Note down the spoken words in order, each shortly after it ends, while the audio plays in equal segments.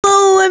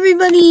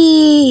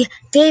everybody,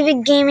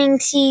 David Gaming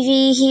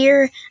TV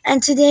here,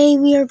 and today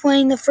we are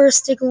playing the first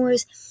Stick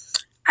Wars.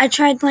 I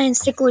tried playing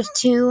Stick Wars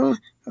 2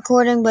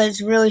 recording, but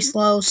it's really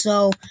slow,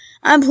 so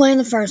I'm playing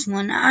the first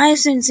one. I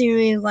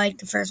sincerely like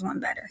the first one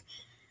better,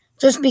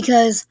 just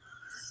because,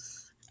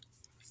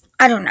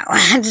 I don't know,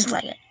 I just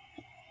like it.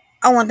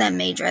 I want that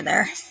mage right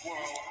there.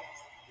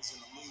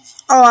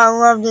 Oh, I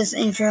love this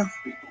intro.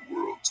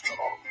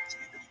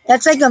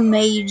 That's like a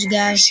mage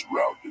guy.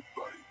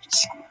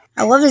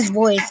 I love his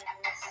voice.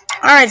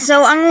 Alright,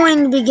 so I'm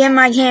going to begin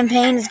my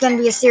campaign. It's going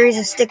to be a series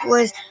of Stick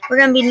Wars. We're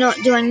going to be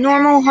doing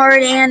normal,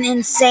 hard, and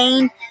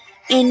insane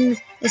in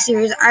the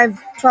series. I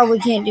probably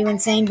can't do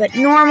insane, but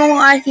normal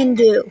I can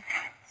do.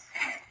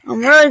 I'm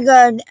really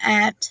good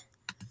at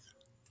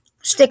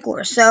Stick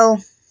Wars. So,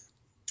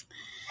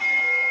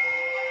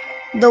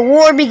 the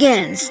war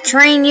begins.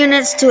 Train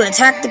units to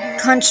attack the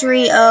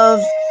country of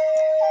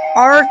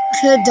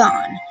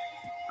Archidon.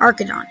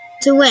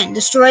 To win.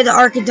 Destroy the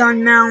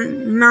Archidon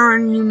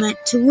monument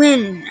to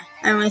win.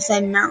 I only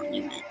said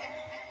monument.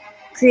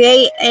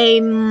 Create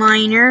a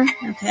miner.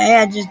 Okay,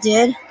 I just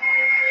did.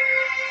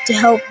 To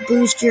help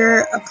boost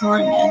your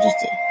economy. I just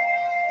did.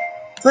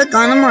 Click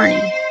on the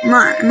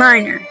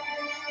miner.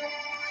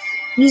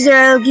 Use the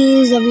arrow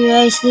keys,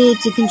 WASD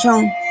to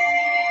control.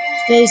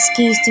 Space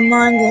keys to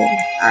mine gold.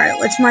 Alright,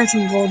 let's mine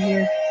some gold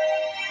here.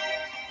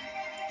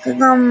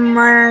 Click on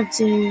miner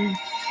to...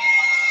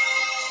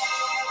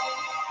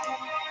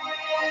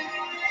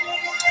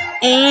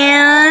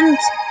 And...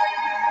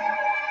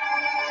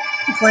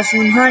 Plus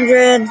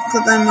 100.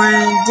 Click on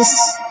my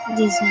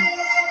decent.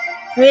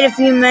 Create a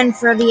few men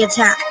for the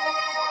attack.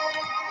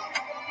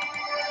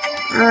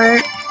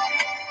 Alright.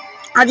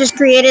 I just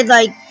created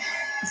like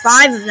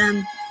 5 of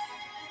them.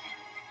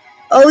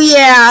 Oh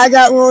yeah, I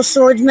got little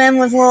swordsmen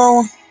with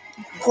little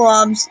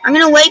clubs. I'm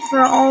gonna wait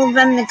for all of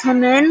them to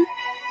come in,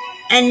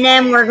 and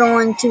then we're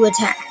going to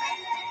attack.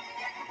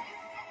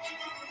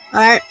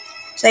 Alright.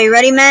 So you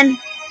ready, men?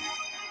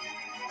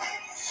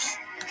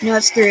 No,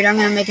 it's screwed. I'm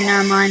gonna make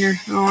another miner.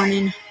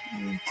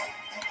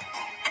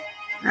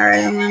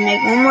 Alright, I'm gonna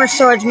make one more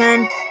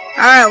swordsman.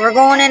 Alright, we're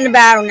going into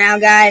battle now,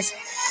 guys.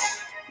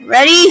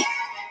 Ready?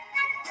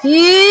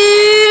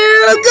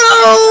 Here we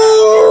go!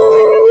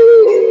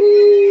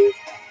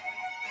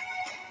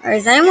 Alright,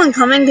 is anyone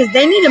coming? Because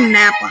they need a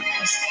map on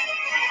this.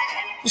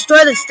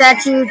 Destroy the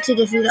statue to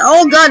defeat it.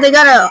 Oh god, they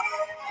got a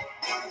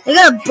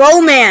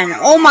bowman.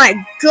 Oh my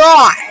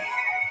god!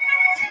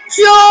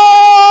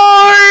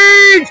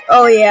 Charge!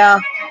 Oh yeah.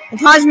 The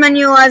pause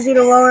menu allows you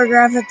to lower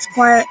graphics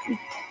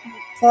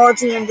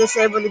quality and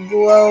disable the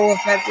glow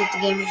effect if the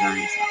game is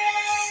on.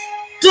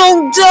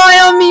 Don't die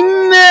on me,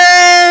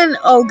 man!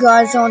 Oh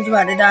god, someone's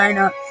about to die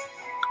now.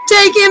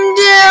 Take him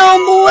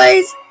down,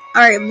 boys!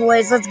 Alright,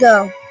 boys, let's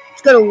go.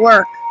 Let's go to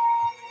work.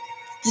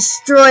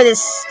 Destroy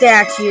this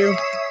statue.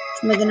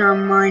 Let's make another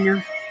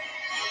miner.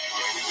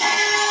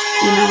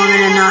 You know I'm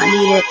gonna not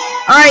need it.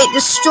 Alright,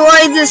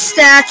 destroy the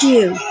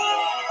statue.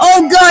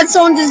 Oh god,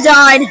 someone just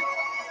died.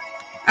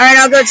 Alright,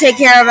 I'll go take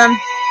care of him.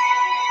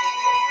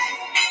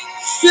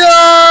 Charge!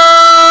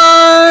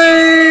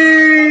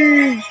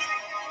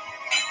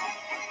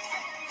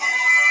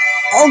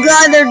 Oh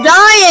god, they're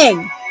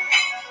dying!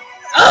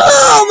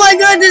 Oh my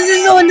god, this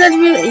is so intense.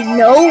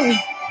 No.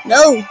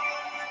 No.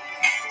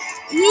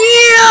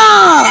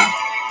 Yeah!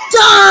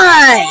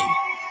 Die!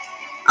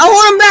 I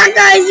want him back,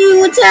 guys.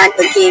 You attack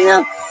the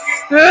kingdom.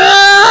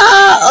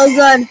 Oh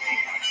god.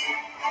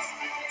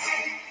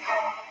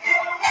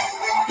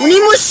 We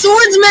need more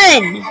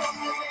swordsmen!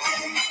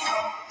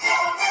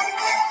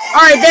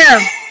 Alright,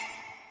 there.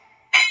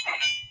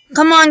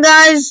 Come on,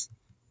 guys.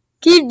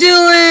 Keep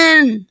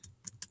doing.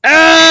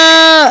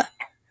 I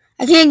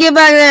can't get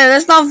back there.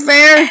 That's not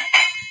fair.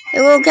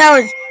 They're little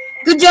cowards.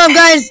 Good job,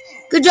 guys.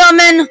 Good job,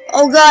 men.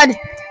 Oh, God.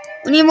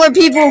 We need more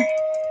people.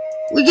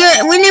 We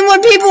need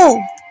more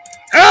people.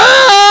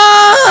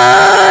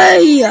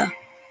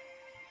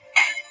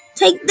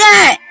 Take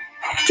that.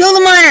 Kill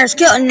the miners.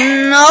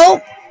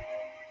 No.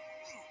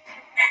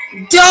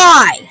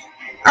 Die!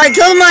 Alright,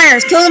 kill the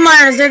miners. Kill the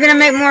miners. They're gonna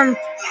make more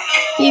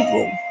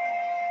people.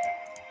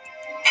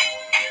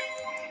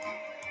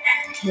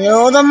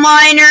 Kill the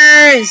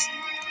miners!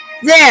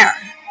 There!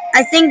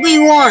 I think we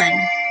won.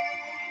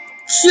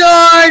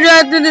 Charge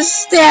after the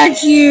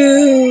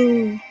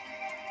statue!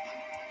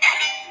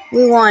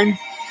 We won.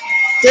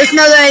 There's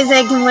no way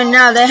they can win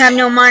now. They have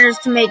no miners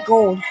to make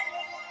gold.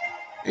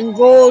 And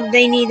gold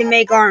they need to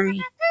make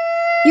army.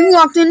 You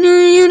walked a new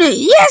unit.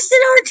 Yes,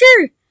 an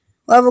archer!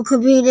 Level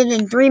completed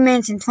in 3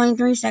 minutes and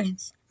 23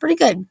 seconds. Pretty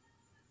good.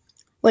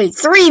 Wait,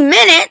 3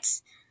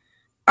 minutes?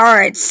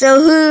 Alright, so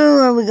who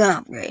are we gonna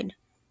upgrade?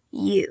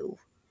 You.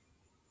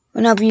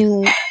 I'm gonna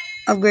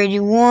upgrade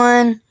you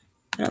 1. I'm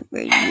gonna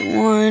upgrade you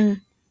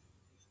 1.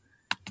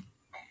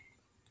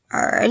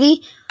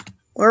 Alrighty.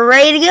 We're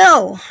ready to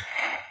go.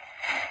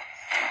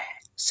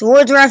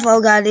 Swords rifle.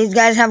 Oh god, these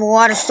guys have a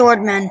lot of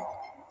swordmen.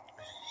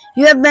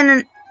 You have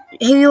been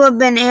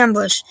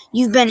ambushed.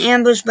 You've been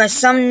ambushed by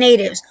some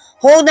natives.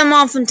 Hold them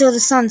off until the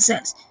sun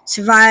sets.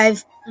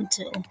 Survive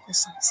until the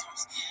sun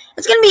sets.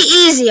 It's gonna be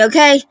easy,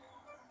 okay?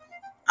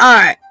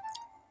 Alright.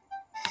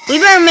 We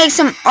better make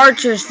some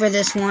archers for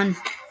this one.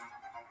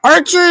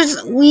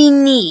 Archers we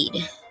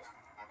need.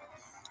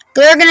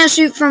 They're gonna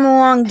shoot from a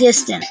long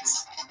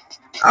distance.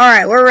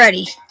 Alright, we're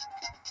ready.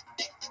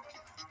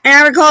 And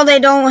I recall they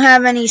don't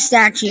have any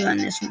statue in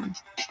this one.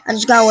 I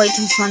just gotta wait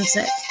till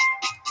sunset.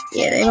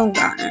 Yeah, they don't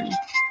got any.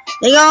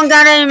 They don't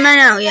got any men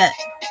out yet.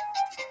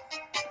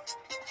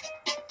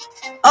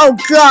 Oh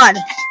god.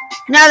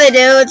 Now they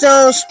do. It's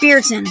a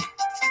Spearton.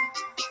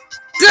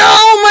 Go,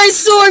 my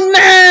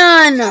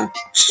swordman!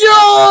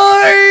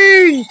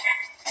 Charge!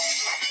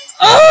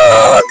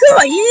 Oh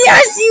god,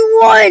 yes, he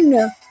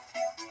won!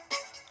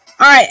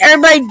 Alright,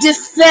 everybody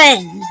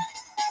defend.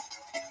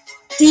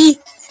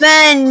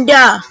 Defend.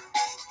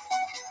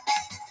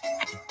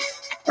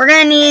 We're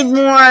gonna need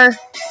more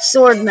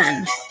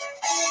swordmen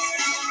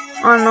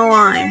on the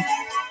line.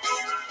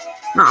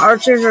 My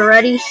archers are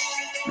ready.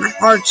 My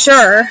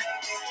archer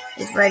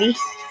is ready.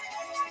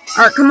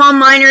 Alright, come on,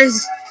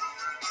 miners.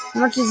 How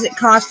much does it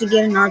cost to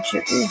get an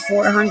archer? Ooh,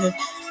 400.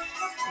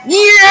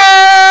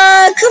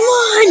 Yeah! Come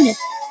on!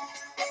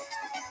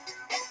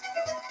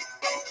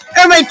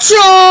 Everybody charge!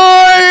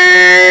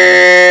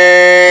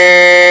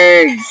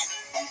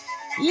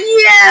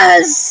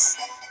 Yes!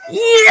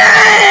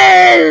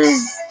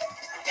 Yes!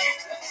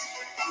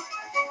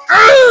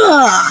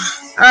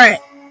 Alright.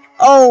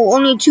 Oh,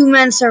 only 2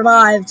 men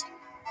survived.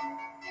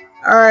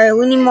 Alright,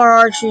 we need more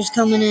archers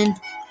coming in.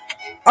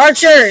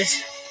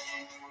 Archers!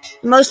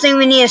 The most thing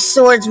we need is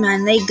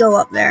swordsmen. They go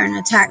up there and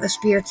attack the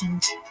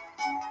Speartons.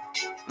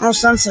 Oh,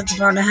 sunset's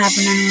about to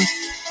happen anyways.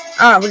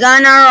 Alright, we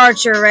got our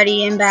archer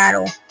ready in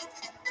battle.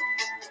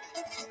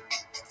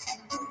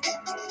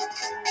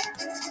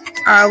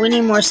 Alright, we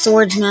need more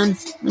swordsmen.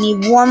 We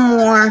need one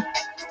more.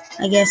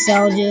 I guess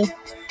that'll do.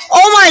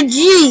 Oh my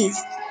jeez!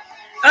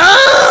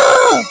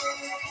 Ah!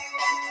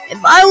 If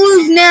I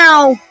lose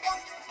now...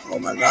 Oh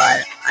my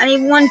god. I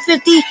need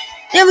 150.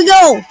 There we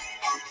go!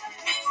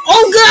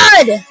 Oh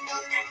god!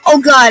 Oh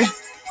god.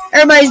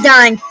 Everybody's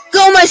dying.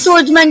 Go, my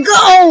swordsmen,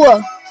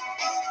 go!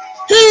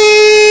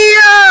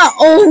 Hey-ya!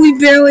 Oh, we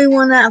barely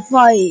won that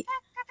fight.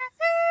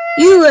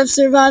 You have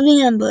survived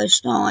the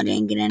ambush. No, I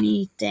didn't get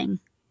anything.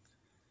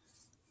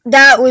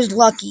 That was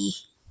lucky.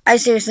 I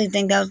seriously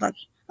think that was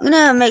lucky. I'm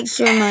gonna make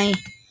sure my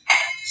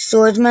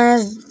swordsman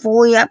is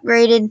fully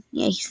upgraded.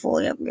 Yeah, he's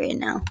fully upgraded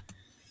now.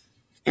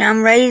 And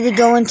I'm ready to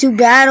go into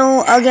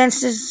battle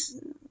against this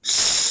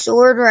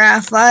sword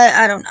raft.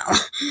 I don't know.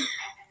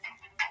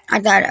 I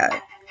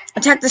gotta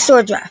attack the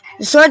sword draft.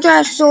 The sword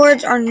draft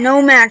swords are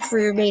no match for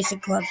your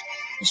basic clubs.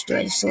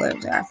 Destroy the sword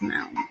draft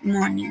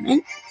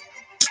monument.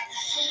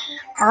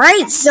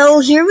 Alright, so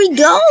here we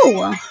go.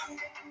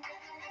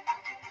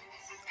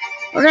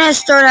 We're gonna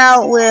start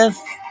out with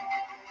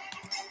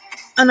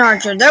an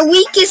archer. Their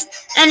weakest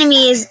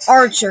enemy is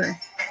archer.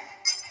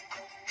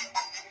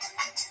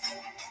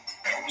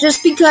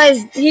 Just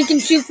because he can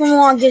shoot from a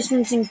long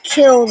distance and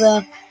kill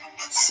the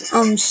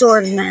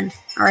swordsman.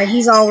 Alright,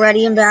 he's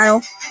already in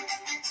battle.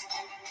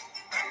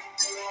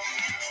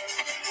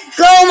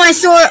 Go, my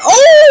sword!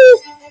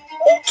 Oh!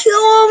 Oh,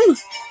 kill him!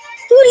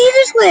 Dude, he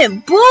just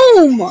went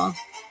boom!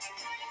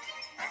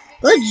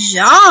 Good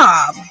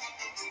job!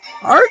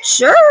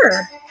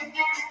 Archer!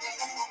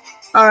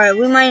 Alright,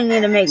 we might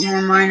need to make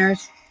more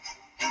miners.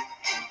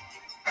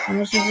 How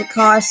much does it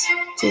cost?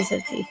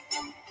 $250.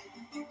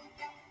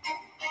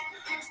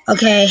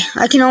 Okay,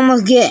 I can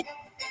almost get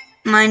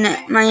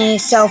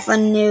myself a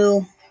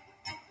new...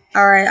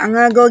 Alright, I'm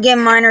gonna go get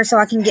miner so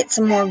I can get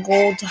some more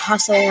gold to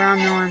hustle around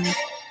the army.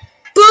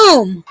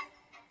 Boom!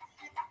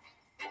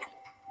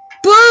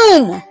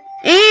 Boom!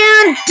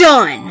 And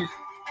done!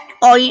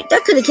 Oh,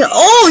 that could have killed...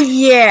 Oh,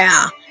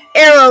 yeah!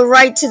 Arrow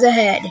right to the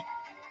head.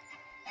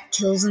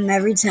 Kills him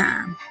every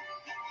time.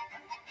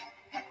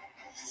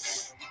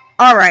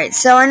 Alright,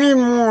 so I need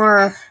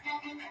more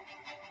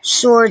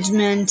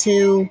swordsmen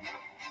to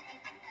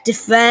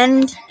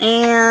defend.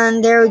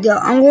 And there we go.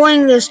 I'm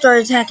going to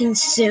start attacking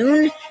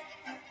soon.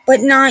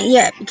 But not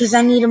yet, because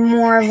I need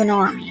more of an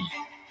army.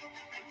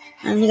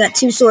 And we got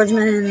 2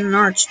 swordsmen and an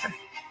archer.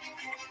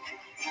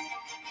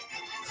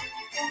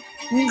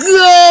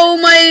 Go,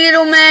 my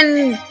little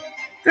men!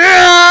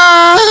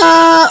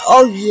 Ah!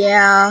 Oh,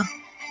 yeah.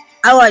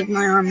 I like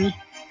my army.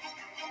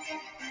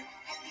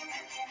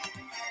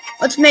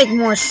 Let's make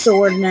more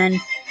swordmen.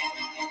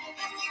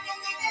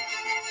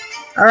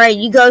 Alright,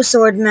 you go,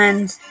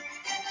 swordmen.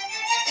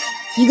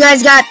 You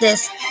guys got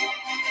this.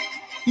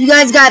 You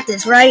guys got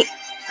this, right?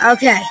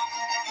 Okay.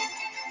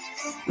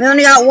 We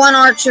only got 1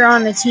 archer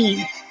on the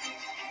team.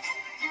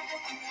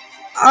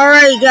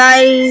 Alright,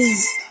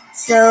 guys.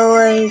 So,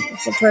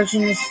 it's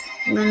approaching this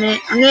limit.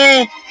 I'm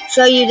gonna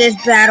show you this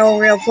battle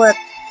real quick.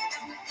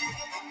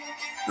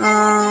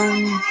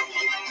 Oh,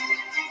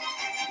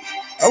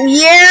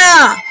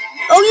 yeah!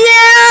 Oh,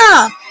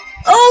 yeah!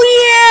 Oh,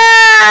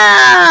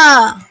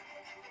 yeah!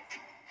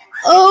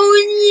 Oh,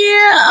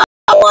 yeah!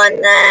 I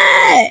won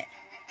that!